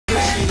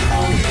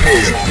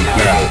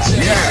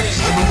Yeah,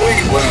 I've been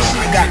waiting. Well,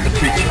 I got the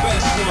picture.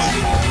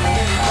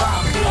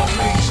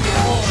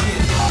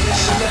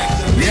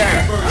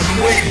 Yeah, I've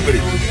been waiting for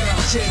this.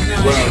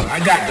 Well, I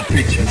got the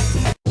picture.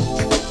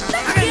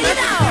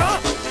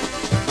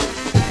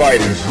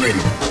 Fighters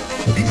ready.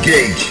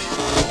 Engage.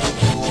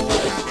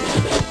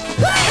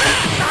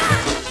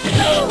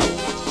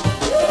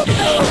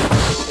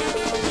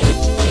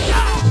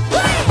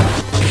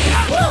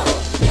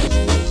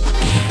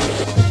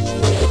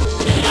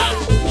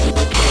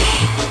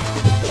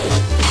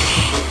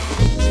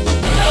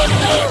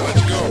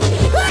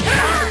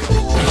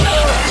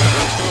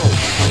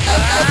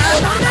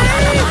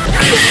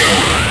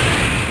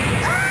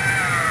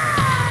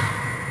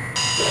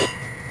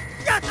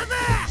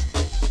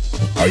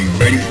 Are you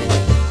ready?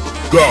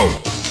 Go!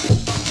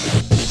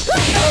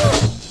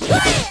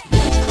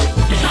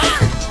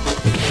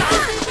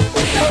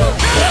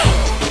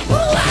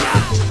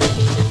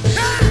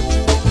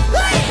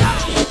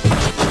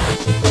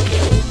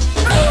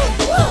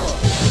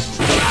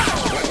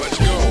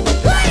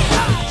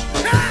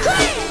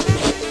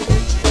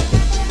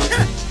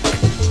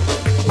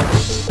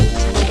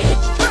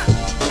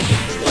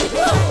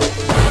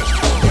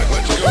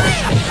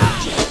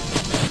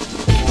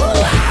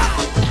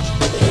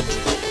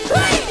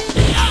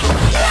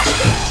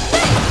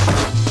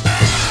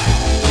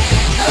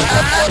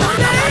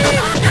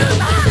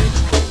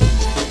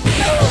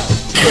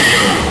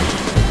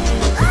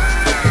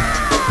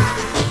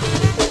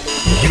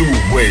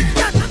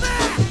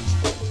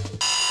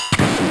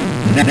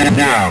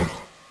 Now,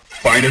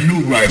 find a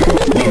new rival.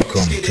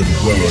 Welcome to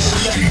the world of the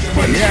street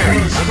fighter. Yeah,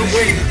 I've been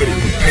waiting for this.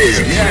 Prepare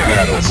for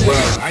battle.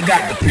 Well, I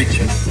got the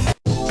picture.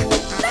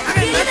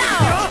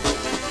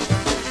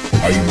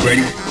 Are you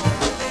ready?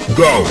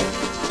 Go!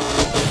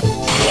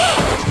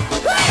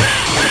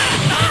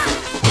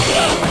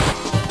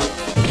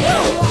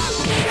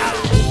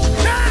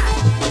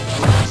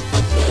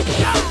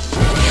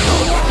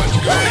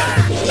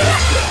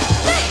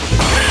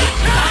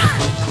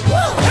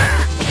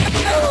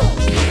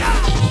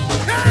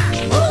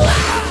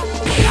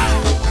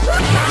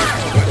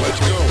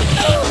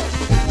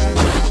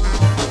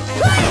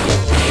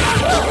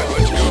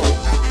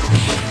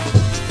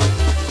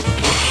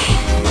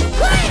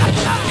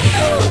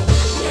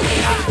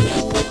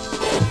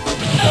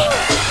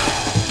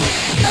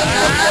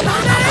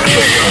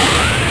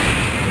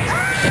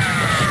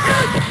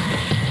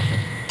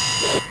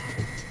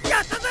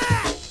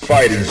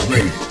 Fighters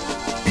ready.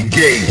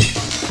 Engage.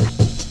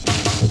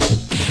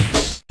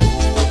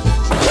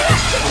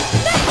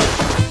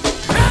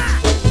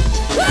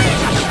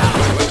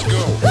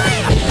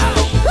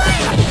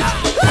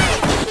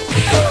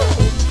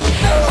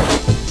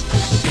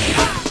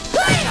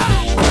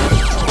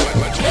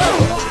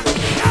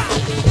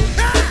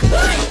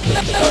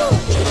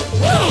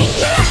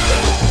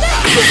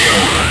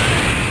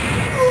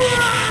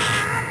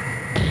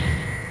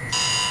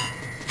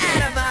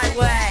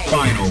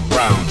 Final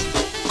round.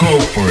 Go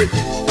for it.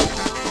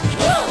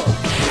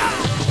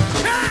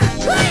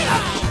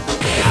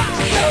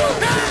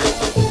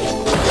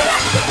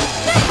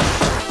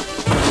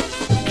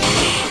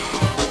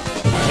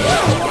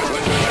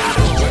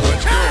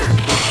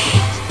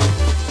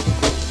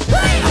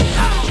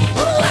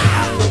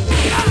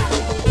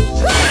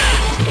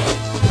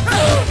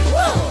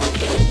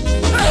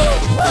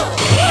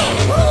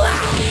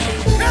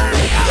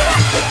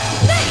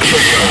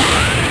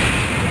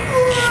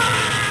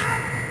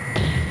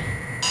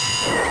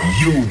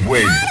 You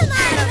win.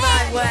 Out of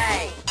my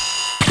way.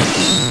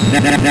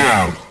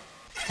 Now,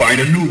 find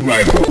a new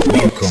rival.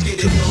 Welcome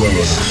to the world of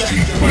the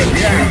street fighter.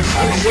 Yeah,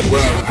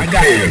 well, I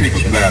got the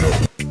picture. Battle.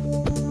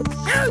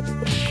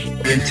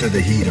 Into the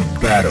heat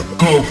of battle.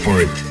 Go for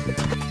it.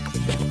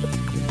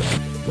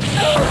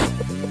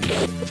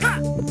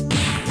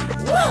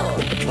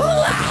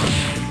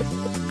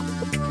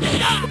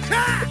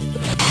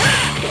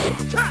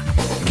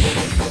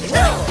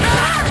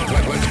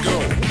 Let's go.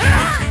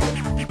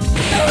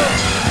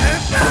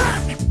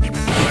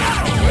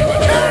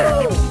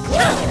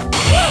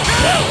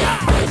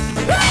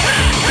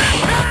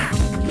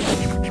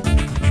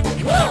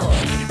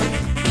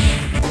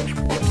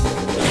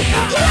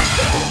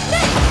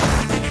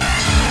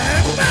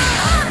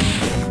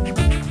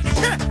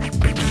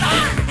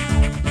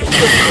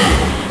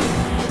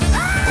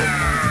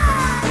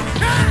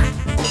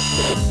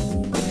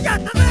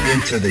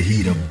 Into the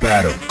heat of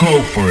battle.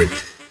 Go for it.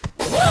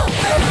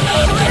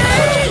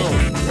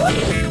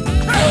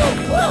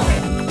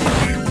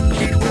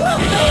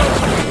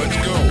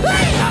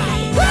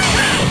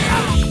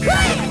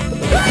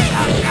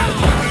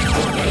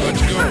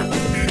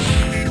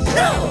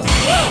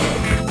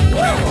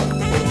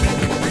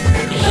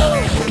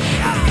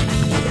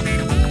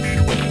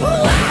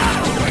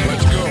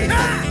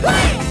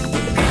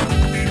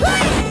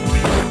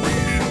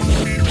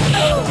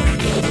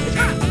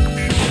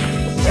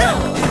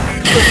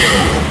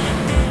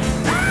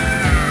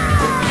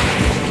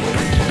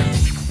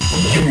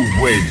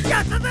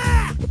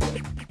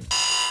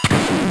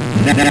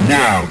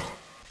 Now,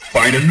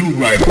 find a new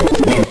rival.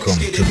 Welcome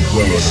to the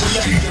well on the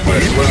street.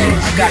 Well,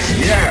 I got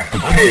you. Yeah,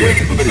 prepare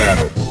for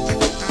battle.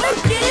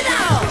 Let's get it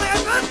out!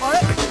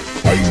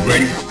 Are you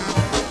ready?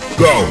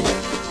 Go!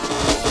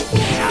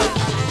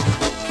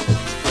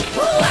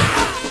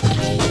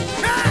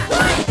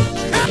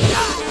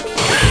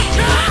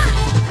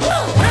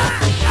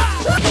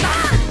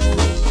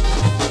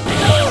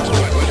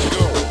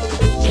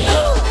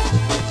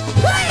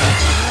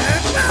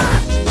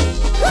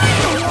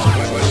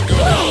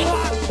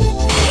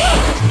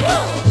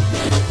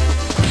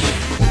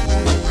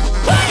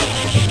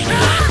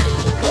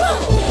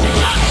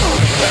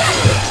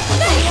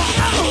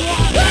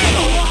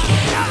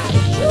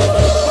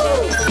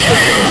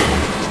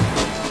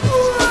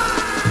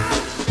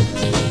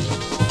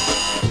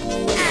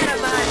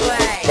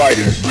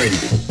 Fighters ready.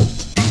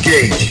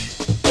 Engage.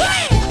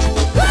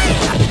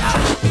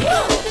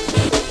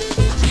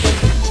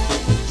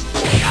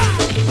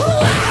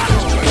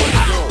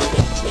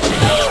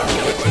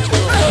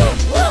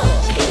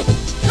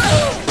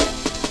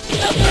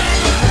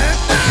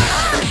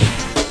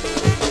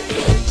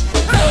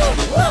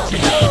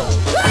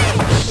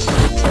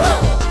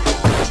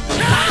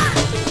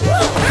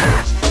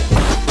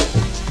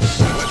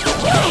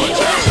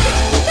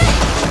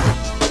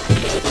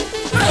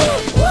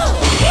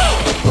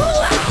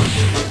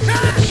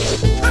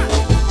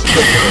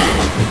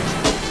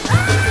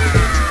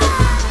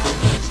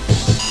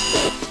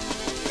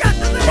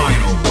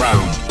 Final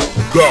round.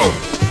 Go!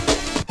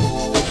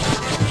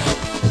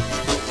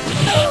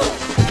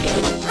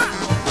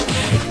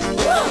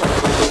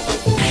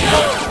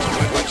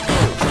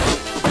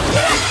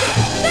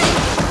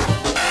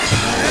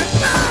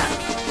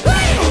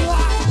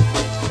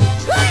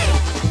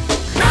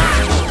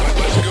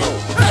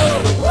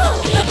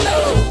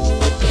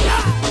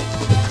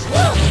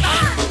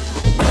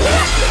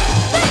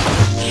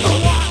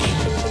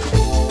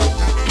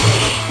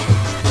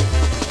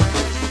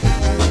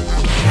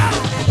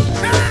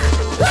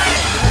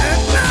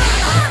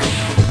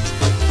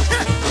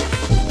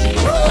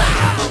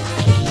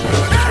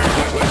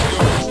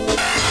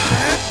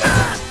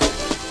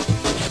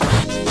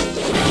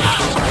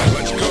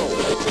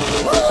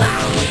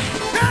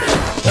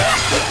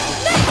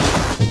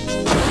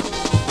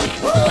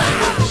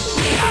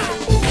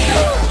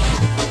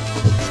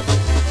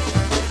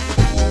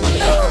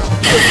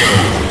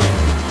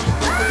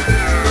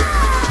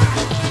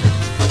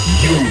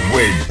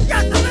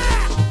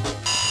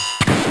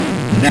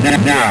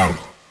 Now,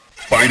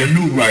 find a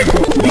new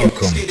rival.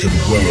 Welcome to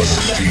the world of the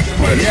street.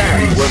 Well,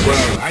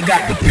 I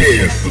got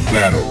prepared for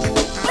battle.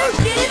 Let's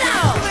get it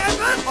out!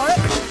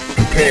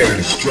 Prepare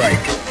to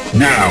strike.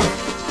 Now.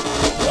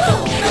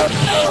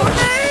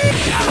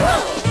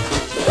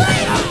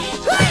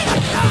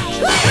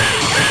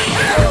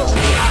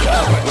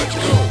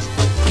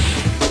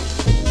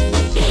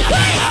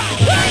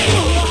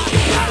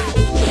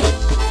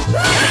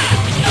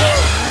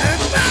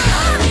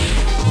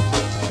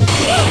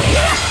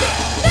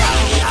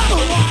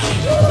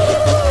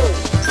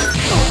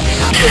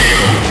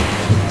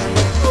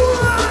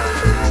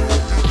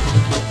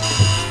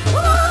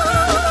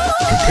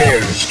 Prepare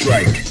to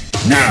strike.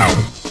 Now.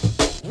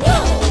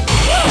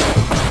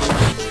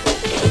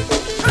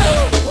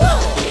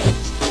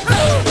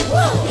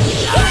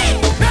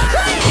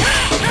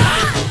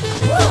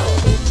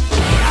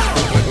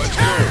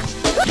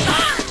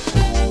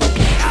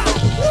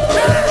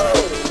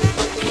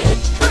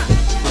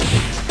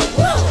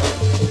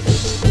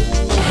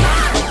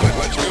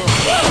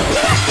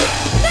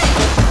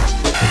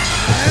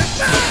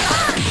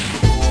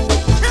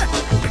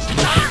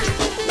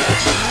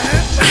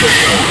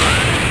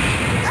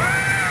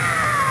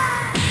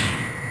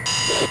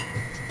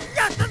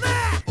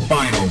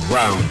 Final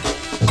round.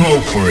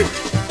 Go for it.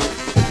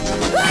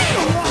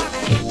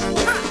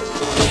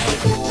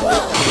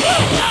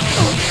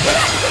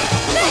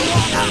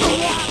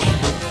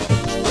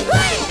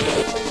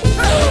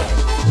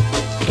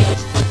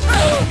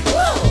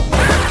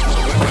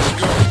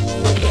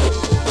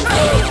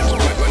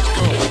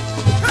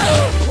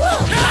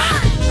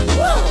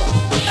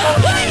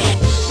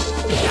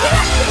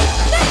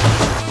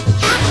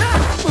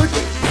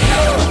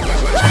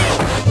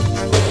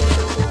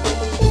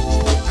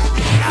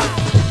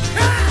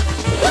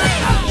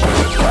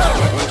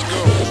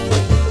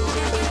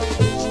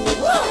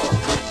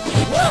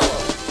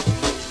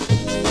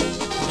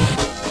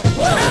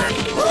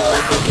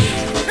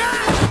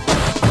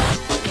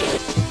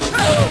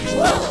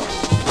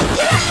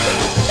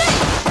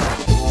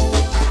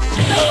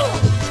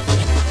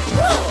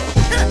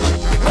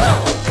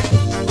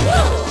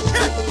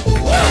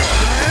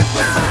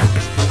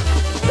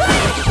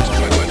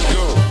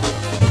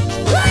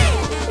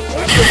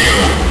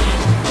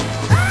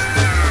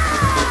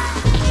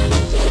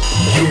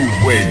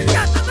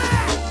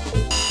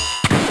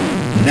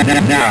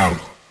 Now,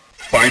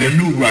 find a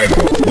new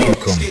rival.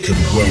 Welcome to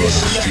the world of the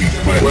street.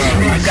 Well,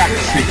 I got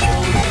the picture.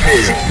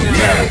 Prepare for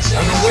battle.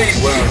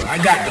 Well, I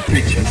got the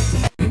picture.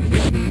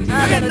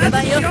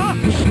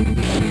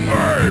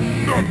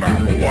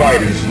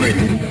 Fighters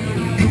ready.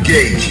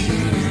 Engage.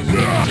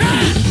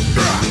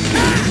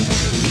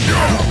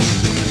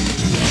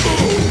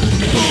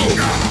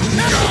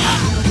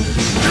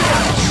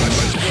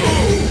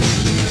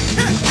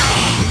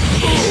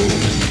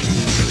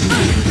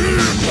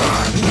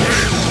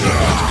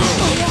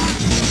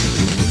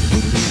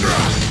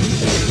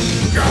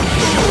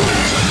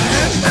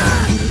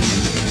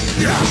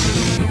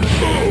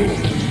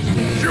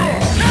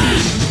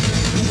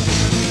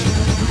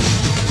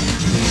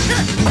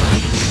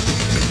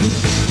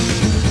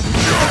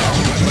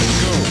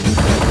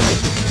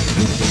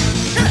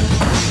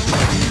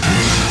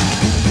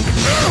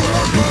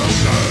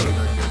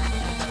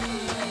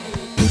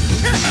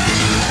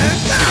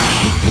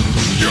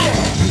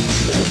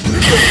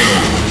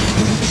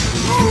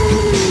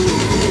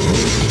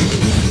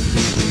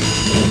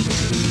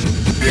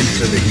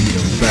 Into the heat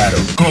of battle.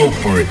 Go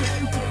for it.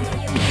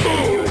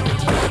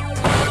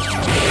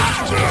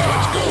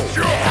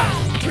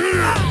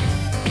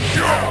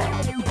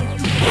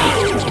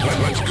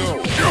 Let's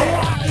go.